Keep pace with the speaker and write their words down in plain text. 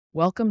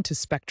Welcome to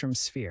Spectrum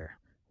Sphere,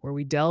 where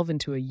we delve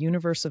into a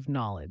universe of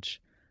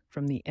knowledge,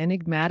 from the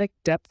enigmatic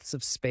depths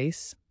of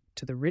space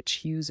to the rich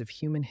hues of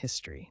human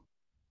history.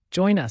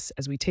 Join us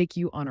as we take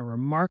you on a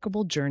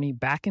remarkable journey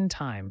back in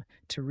time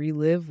to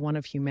relive one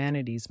of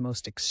humanity's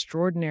most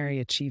extraordinary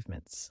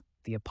achievements,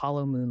 the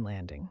Apollo moon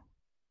landing.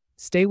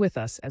 Stay with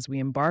us as we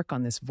embark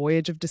on this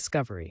voyage of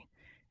discovery,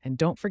 and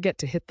don't forget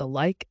to hit the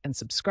like and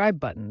subscribe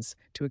buttons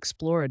to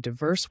explore a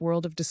diverse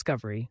world of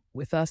discovery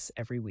with us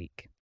every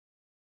week.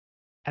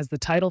 As the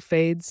title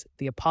fades,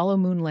 the Apollo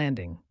moon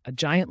landing, a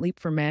giant leap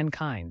for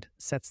mankind,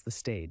 sets the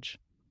stage.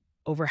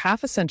 Over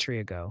half a century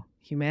ago,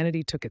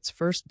 humanity took its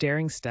first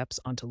daring steps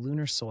onto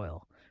lunar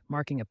soil,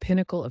 marking a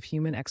pinnacle of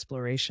human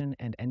exploration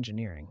and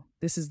engineering.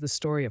 This is the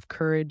story of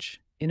courage,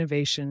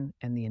 innovation,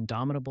 and the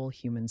indomitable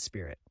human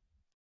spirit.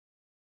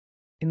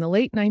 In the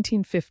late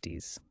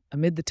 1950s,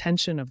 amid the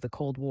tension of the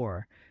Cold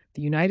War,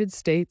 the United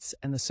States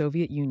and the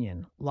Soviet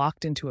Union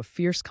locked into a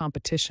fierce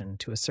competition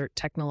to assert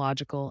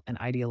technological and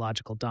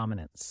ideological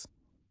dominance.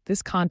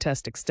 This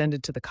contest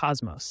extended to the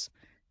cosmos,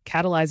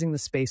 catalyzing the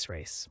space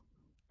race,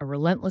 a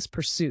relentless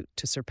pursuit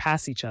to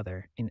surpass each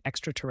other in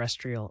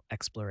extraterrestrial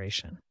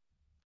exploration.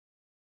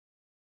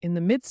 In the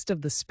midst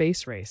of the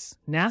space race,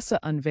 NASA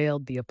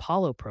unveiled the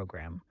Apollo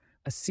program,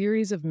 a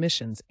series of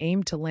missions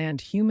aimed to land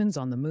humans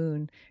on the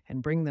moon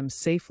and bring them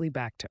safely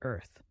back to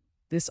Earth.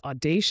 This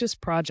audacious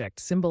project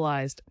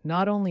symbolized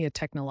not only a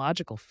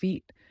technological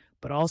feat,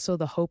 but also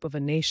the hope of a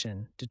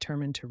nation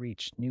determined to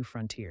reach new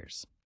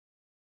frontiers.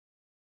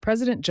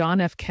 President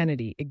John F.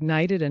 Kennedy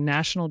ignited a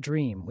national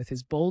dream with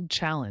his bold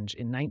challenge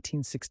in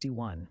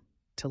 1961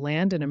 to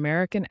land an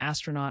American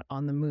astronaut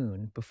on the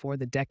moon before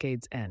the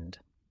decade's end.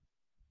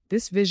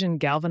 This vision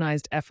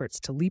galvanized efforts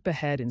to leap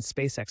ahead in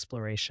space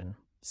exploration,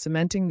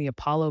 cementing the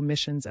Apollo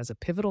missions as a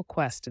pivotal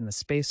quest in the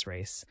space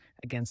race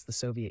against the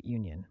Soviet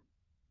Union.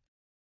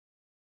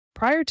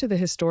 Prior to the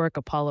historic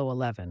Apollo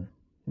 11,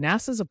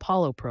 NASA's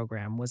Apollo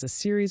program was a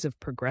series of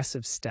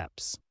progressive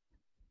steps.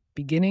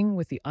 Beginning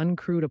with the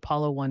uncrewed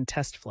Apollo 1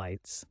 test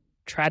flights,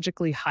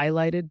 tragically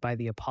highlighted by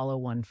the Apollo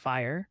 1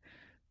 fire,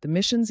 the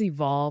missions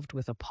evolved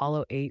with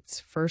Apollo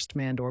 8's first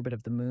manned orbit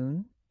of the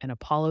moon and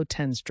Apollo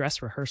 10's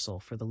dress rehearsal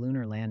for the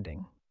lunar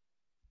landing.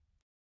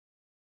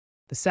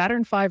 The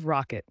Saturn V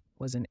rocket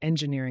was an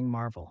engineering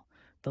marvel,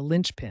 the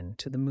linchpin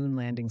to the moon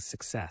landing's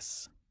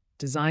success.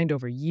 Designed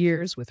over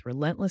years with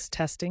relentless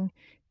testing,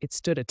 it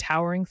stood a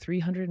towering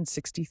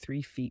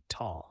 363 feet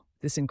tall.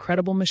 This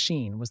incredible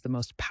machine was the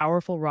most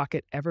powerful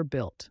rocket ever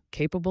built,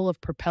 capable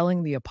of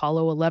propelling the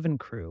Apollo 11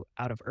 crew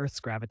out of Earth's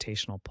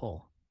gravitational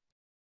pull.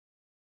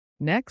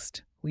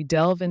 Next, we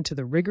delve into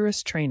the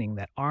rigorous training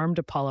that armed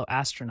Apollo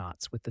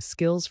astronauts with the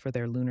skills for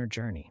their lunar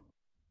journey.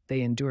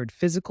 They endured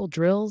physical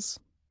drills,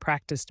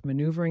 practiced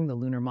maneuvering the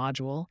lunar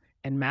module,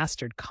 and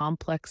mastered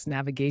complex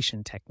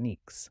navigation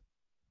techniques.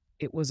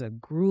 It was a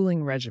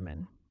grueling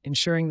regimen,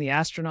 ensuring the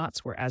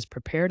astronauts were as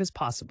prepared as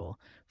possible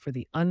for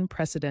the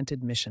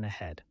unprecedented mission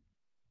ahead.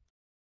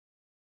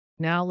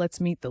 Now let's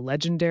meet the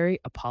legendary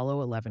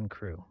Apollo 11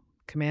 crew.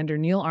 Commander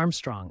Neil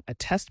Armstrong, a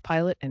test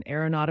pilot and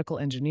aeronautical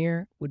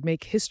engineer, would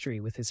make history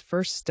with his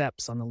first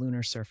steps on the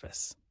lunar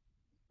surface.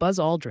 Buzz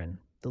Aldrin,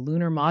 the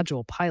lunar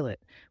module pilot,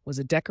 was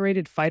a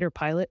decorated fighter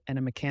pilot and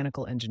a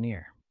mechanical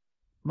engineer.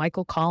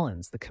 Michael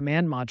Collins, the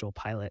command module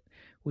pilot,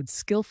 would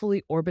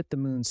skillfully orbit the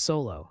moon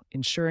solo,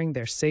 ensuring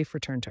their safe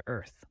return to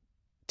Earth.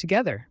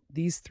 Together,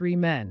 these three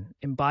men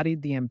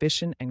embodied the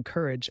ambition and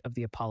courage of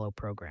the Apollo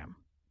program.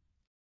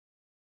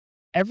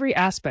 Every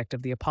aspect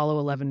of the Apollo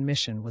 11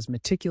 mission was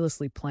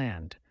meticulously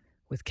planned,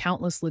 with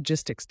countless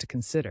logistics to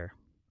consider,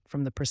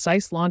 from the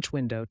precise launch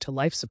window to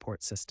life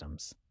support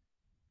systems.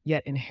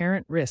 Yet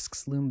inherent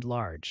risks loomed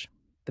large.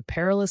 The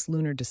perilous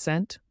lunar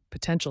descent,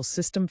 potential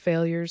system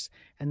failures,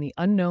 and the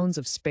unknowns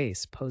of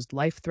space posed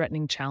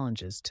life-threatening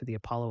challenges to the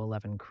Apollo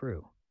 11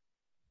 crew.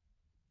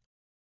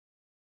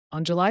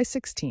 On July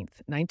 16,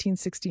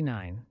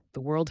 1969,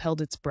 the world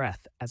held its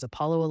breath as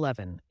Apollo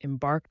 11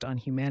 embarked on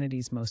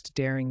humanity's most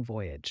daring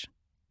voyage.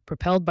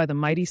 Propelled by the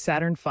mighty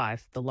Saturn V,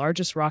 the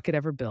largest rocket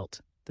ever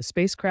built, the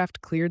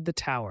spacecraft cleared the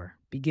tower,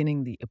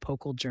 beginning the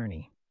epochal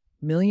journey.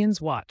 Millions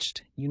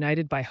watched,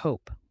 united by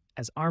hope,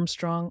 as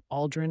Armstrong,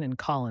 Aldrin, and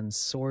Collins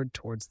soared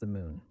towards the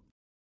moon.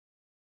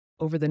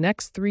 Over the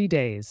next 3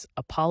 days,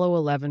 Apollo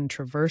 11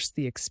 traversed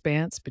the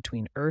expanse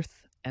between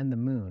Earth and the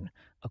moon,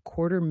 a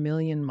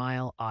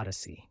 250,000-mile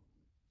odyssey.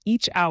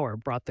 Each hour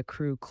brought the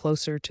crew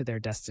closer to their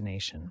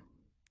destination.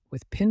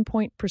 With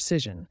pinpoint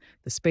precision,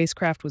 the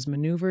spacecraft was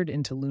maneuvered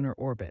into lunar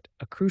orbit,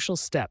 a crucial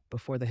step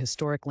before the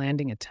historic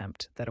landing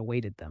attempt that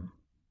awaited them.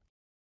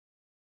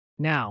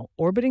 Now,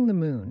 orbiting the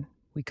moon,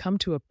 we come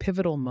to a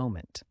pivotal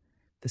moment,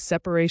 the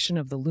separation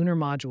of the lunar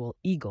module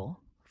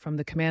Eagle from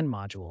the command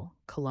module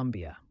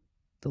Columbia.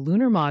 The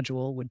lunar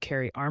module would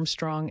carry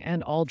Armstrong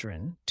and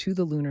Aldrin to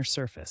the lunar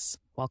surface,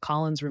 while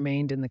Collins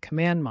remained in the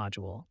command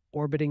module,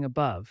 orbiting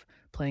above,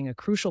 playing a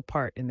crucial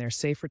part in their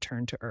safe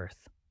return to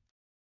Earth.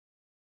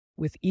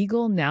 With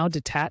Eagle now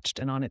detached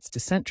and on its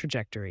descent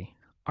trajectory,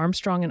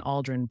 Armstrong and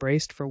Aldrin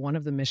braced for one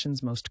of the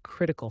mission's most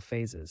critical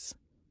phases.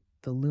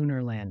 the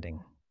lunar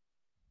landing.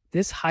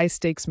 This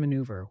high-stakes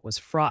maneuver was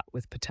fraught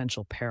with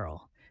potential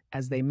peril,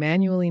 as they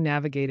manually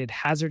navigated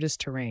hazardous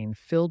terrain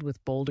filled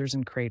with boulders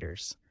and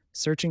craters,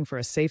 searching for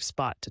a safe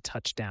spot to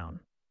touch down.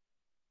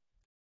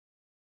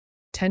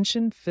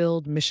 Tension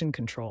filled mission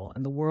control,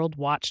 and the world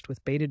watched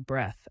with bated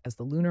breath as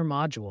the lunar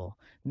module,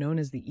 known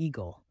as the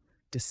Eagle,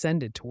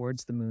 descended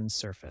towards the moon's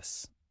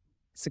surface.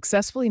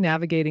 Successfully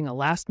navigating a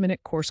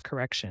last-minute course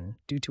correction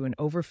due to an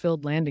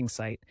overfilled landing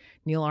site,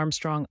 Neil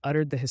Armstrong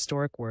uttered the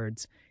historic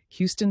words,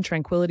 "Houston,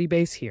 Tranquility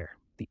Base here.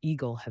 The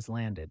Eagle has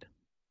landed."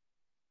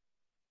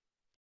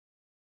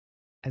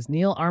 As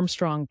Neil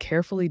Armstrong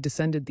carefully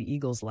descended the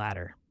Eagle's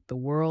ladder, the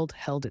world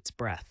held its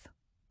breath.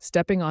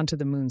 Stepping onto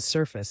the moon's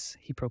surface,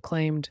 he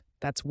proclaimed,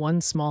 "That's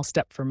one small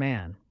step for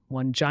man,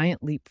 one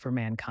giant leap for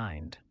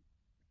mankind."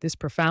 This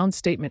profound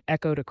statement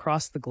echoed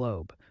across the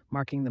globe,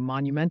 marking the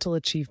monumental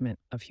achievement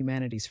of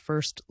humanity's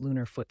first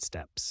lunar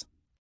footsteps.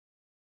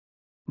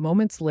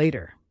 Moments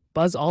later,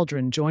 Buzz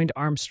Aldrin joined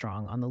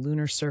Armstrong on the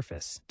lunar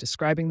surface,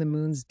 describing the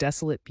moon's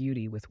desolate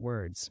beauty with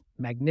words,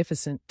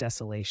 "magnificent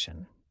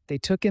desolation." They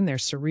took in their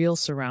surreal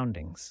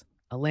surroundings,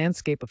 a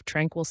landscape of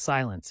tranquil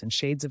silence and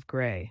shades of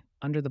gray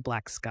under the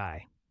black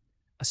sky.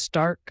 A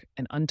stark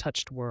and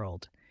untouched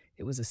world,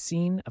 it was a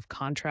scene of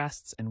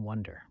contrasts and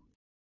wonder.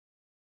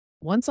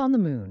 Once on the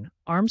moon,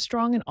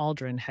 Armstrong and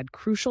Aldrin had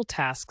crucial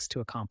tasks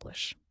to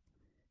accomplish.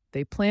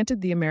 They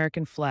planted the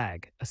American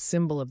flag, a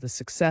symbol of the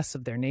success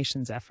of their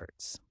nation's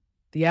efforts.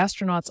 The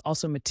astronauts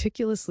also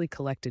meticulously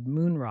collected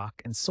moon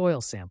rock and soil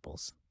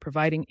samples,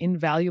 providing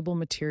invaluable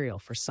material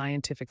for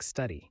scientific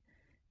study,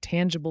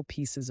 tangible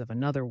pieces of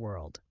another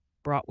world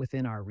brought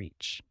within our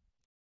reach.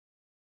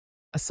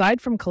 Aside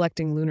from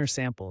collecting lunar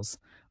samples,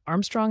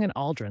 Armstrong and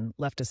Aldrin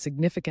left a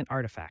significant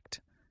artifact,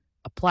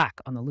 a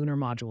plaque on the lunar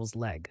module's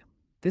leg.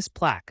 This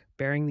plaque,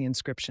 bearing the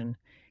inscription,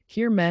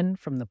 "Here men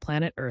from the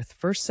planet Earth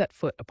first set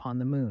foot upon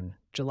the moon,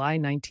 July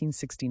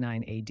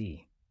 1969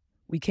 AD.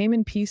 We came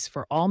in peace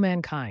for all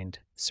mankind,"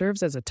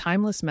 serves as a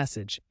timeless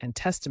message and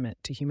testament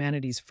to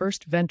humanity's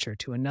first venture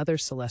to another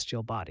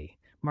celestial body,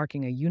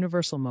 marking a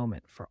universal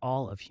moment for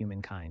all of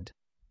humankind.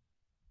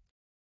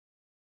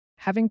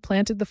 Having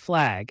planted the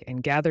flag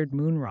and gathered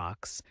moon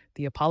rocks,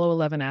 the Apollo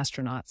 11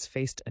 astronauts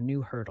faced a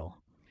new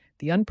hurdle: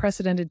 the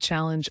unprecedented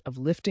challenge of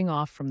lifting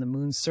off from the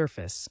moon's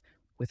surface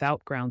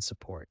without ground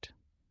support.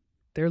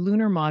 Their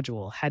lunar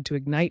module had to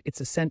ignite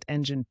its ascent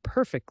engine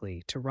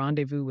perfectly to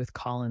rendezvous with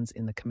Collins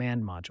in the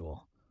command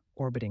module,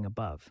 orbiting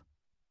above.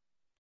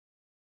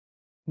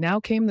 Now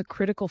came the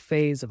critical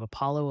phase of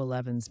Apollo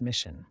 11's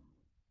mission,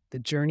 the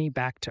journey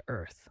back to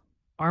Earth.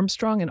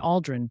 Armstrong and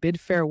Aldrin bid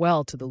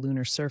farewell to the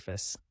lunar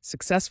surface,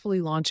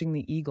 successfully launching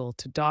the Eagle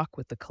to dock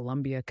with the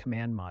Columbia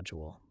command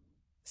module.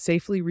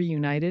 Safely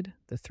reunited,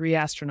 the three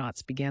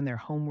astronauts began their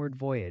homeward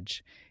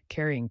voyage,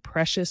 carrying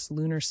precious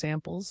lunar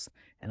samples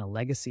and a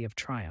legacy of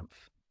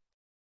triumph.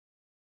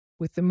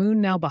 With the moon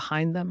now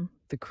behind them,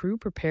 the crew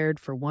prepared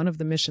for one of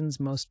the mission's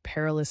most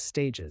perilous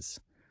stages: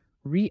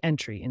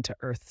 re-entry into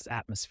Earth's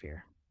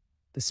atmosphere.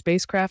 The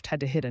spacecraft had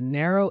to hit a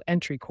narrow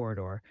entry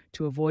corridor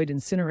to avoid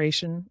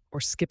incineration or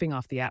skipping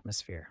off the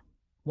atmosphere.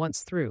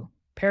 Once through,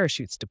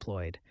 parachutes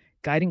deployed,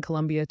 guiding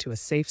Columbia to a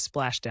safe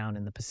splashdown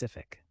in the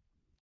Pacific.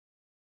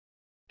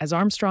 As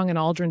Armstrong and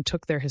Aldrin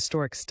took their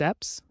historic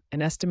steps,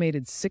 an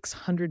estimated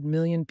 600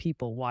 million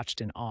people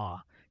watched in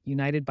awe,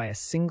 united by a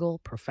single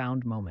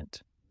profound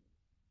moment.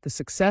 The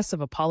success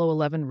of Apollo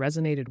 11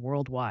 resonated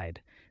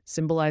worldwide,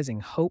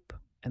 symbolizing hope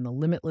and the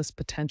limitless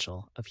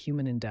potential of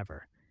human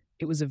endeavor.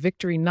 It was a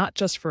victory not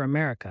just for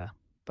America,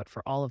 but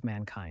for all of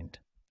mankind.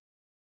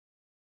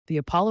 The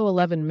Apollo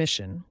 11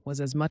 mission was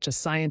as much a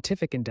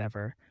scientific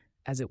endeavor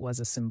as it was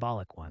a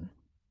symbolic one.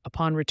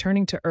 Upon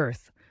returning to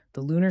Earth,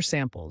 the lunar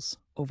samples,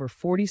 over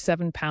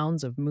 47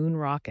 pounds of moon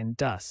rock and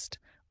dust,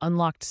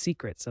 unlocked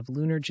secrets of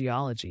lunar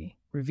geology,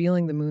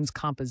 revealing the moon's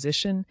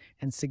composition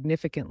and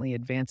significantly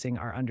advancing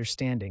our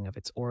understanding of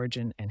its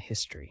origin and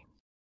history.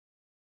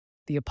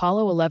 The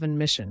Apollo 11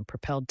 mission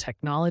propelled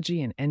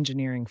technology and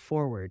engineering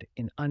forward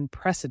in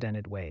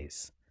unprecedented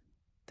ways.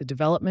 The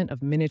development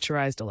of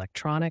miniaturized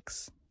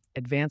electronics,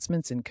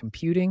 advancements in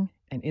computing,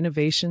 and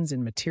innovations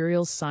in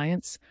materials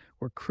science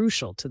were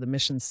crucial to the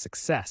mission's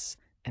success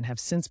and have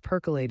since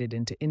percolated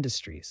into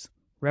industries,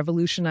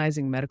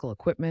 revolutionizing medical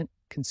equipment,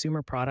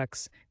 consumer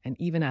products, and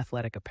even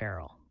athletic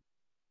apparel.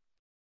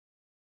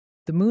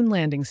 The moon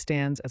landing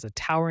stands as a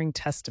towering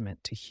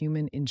testament to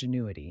human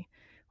ingenuity,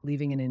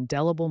 leaving an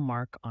indelible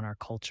mark on our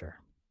culture.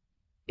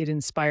 It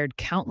inspired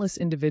countless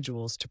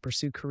individuals to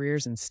pursue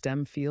careers in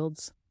STEM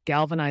fields,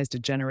 galvanized a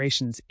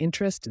generation's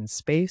interest in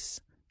space,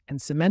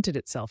 and cemented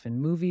itself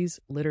in movies,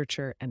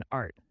 literature, and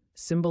art,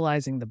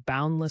 symbolizing the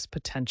boundless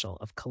potential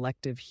of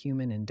collective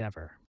human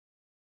endeavor.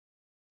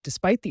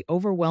 Despite the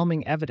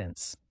overwhelming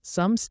evidence,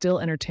 some still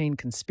entertain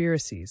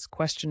conspiracies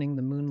questioning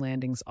the moon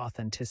landing's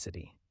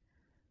authenticity.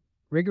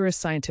 Rigorous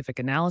scientific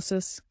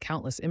analysis,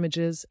 countless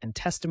images, and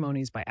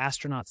testimonies by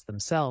astronauts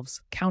themselves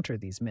counter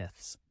these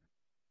myths.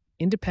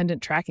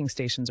 Independent tracking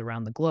stations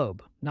around the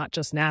globe, not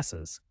just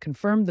NASA's,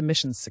 confirmed the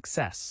mission's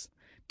success,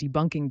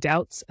 debunking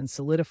doubts and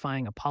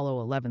solidifying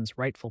Apollo 11's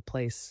rightful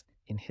place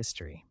in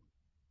history.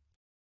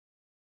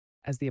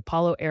 As the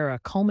Apollo era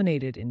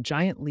culminated in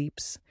giant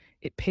leaps,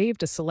 it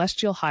paved a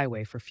celestial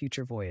highway for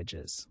future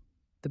voyages.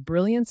 The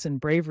brilliance and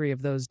bravery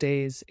of those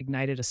days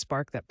ignited a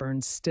spark that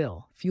burns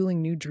still,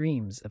 fueling new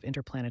dreams of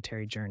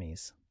interplanetary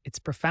journeys. Its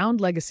profound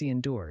legacy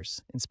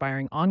endures,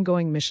 inspiring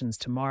ongoing missions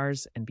to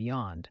Mars and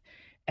beyond,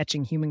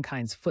 etching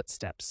humankind's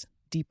footsteps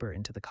deeper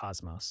into the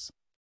cosmos.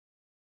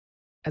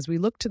 As we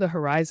look to the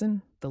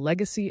horizon, the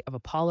legacy of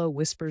Apollo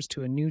whispers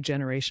to a new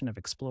generation of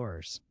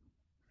explorers.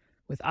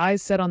 With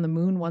eyes set on the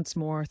moon once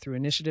more through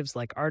initiatives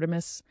like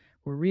Artemis,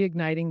 we're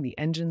reigniting the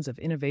engines of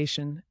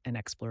innovation and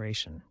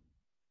exploration.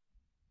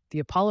 The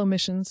Apollo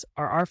missions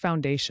are our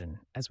foundation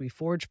as we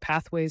forge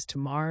pathways to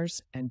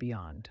Mars and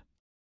beyond.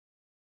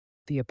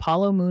 The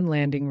Apollo moon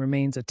landing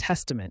remains a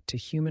testament to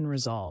human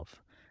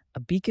resolve, a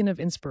beacon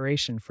of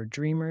inspiration for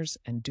dreamers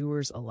and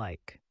doers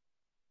alike.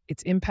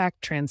 Its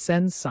impact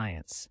transcends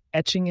science,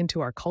 etching into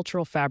our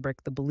cultural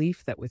fabric the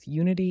belief that with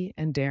unity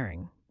and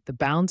daring, the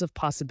bounds of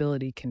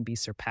possibility can be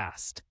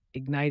surpassed,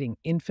 igniting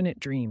infinite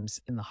dreams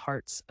in the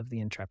hearts of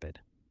the intrepid.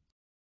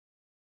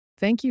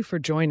 Thank you for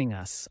joining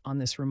us on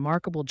this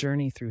remarkable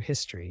journey through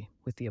history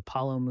with the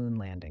Apollo moon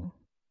landing.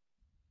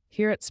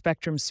 Here at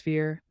Spectrum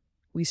Sphere,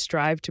 we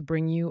strive to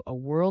bring you a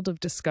world of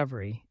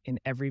discovery in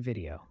every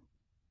video.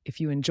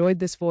 If you enjoyed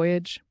this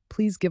voyage,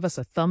 please give us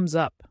a thumbs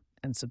up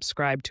and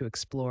subscribe to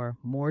explore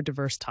more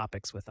diverse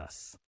topics with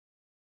us.